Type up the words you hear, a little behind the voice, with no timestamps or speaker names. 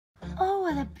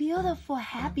what a beautiful,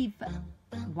 happy...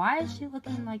 Why is she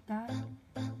looking like that?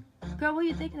 Girl, what are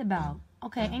you thinking about?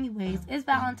 Okay, anyways, it's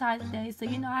Valentine's Day, so,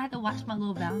 you know, I had to watch my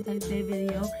little Valentine's Day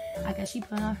video. I guess she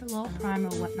put on her little primer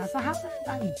or whatnot. So how's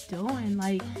everybody doing?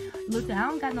 Like, look, I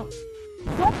don't got no...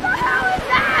 What the hell is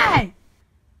that?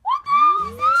 What the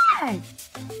hell is that?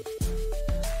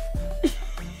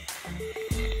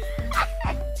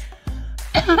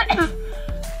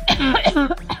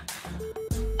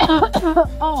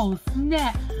 Oh,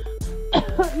 snap.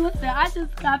 Listen, I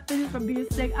just got finished from being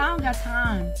sick. I don't got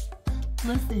time.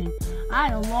 Listen, I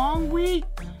had a long week,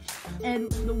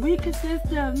 and the week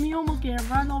consisted of me almost getting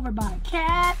run over by a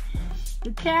cat.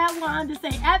 The cat wanted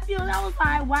to say F you, and I was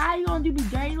like, why are you gonna do me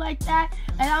dirty like that?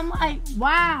 And I'm like,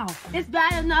 wow, it's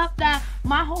bad enough that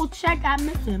my whole check got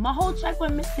missing. My whole check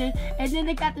went missing, and then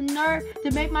they got the nerve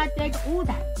to make my day go, ooh,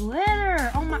 that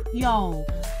glitter. Oh my, yo,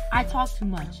 I talk too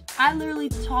much. I literally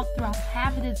talked throughout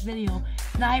half of this video,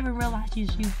 and I even realized she's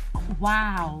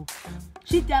wow.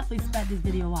 She definitely sped this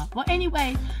video up. Well,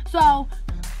 anyway, so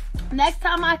next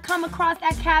time I come across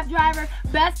that cab driver,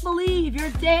 best believe your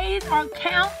days are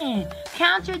counting.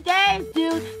 Count your days,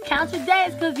 dude. Count your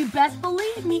days, because you best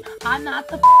believe me, I'm not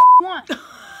the one.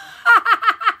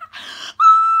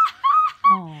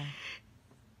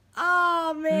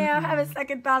 Oh, man, I'm having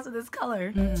second thoughts of this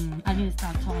color. I need to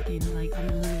stop talking. Like, I'm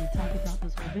literally talking about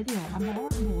this whole video. I'm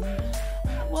horrible.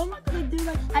 What am I going to do?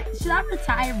 Like, should I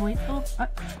retire voiceover?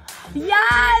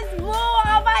 Yes, boo!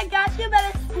 Oh my gosh, you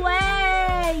better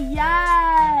slay!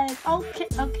 Yes! Okay.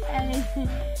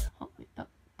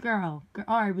 Girl,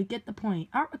 alright, we get the point.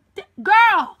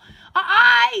 Girl!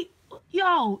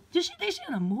 Yo, did she think she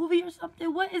in a movie or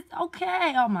something? What is,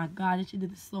 okay. Oh my god, and she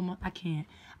did this slow mo. I can't.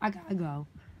 I gotta go.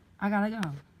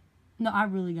 No, I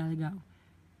really gotta go.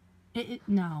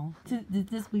 No.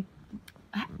 This week.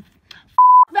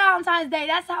 Valentine's Day,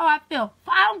 that's how I feel.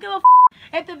 I don't give a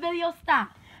if the video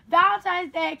stops.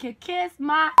 Valentine's Day can kiss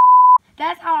my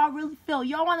That's how I really feel.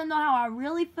 Y'all want to know how I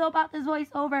really feel about this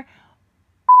voiceover?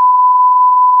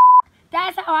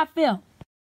 That's how I feel.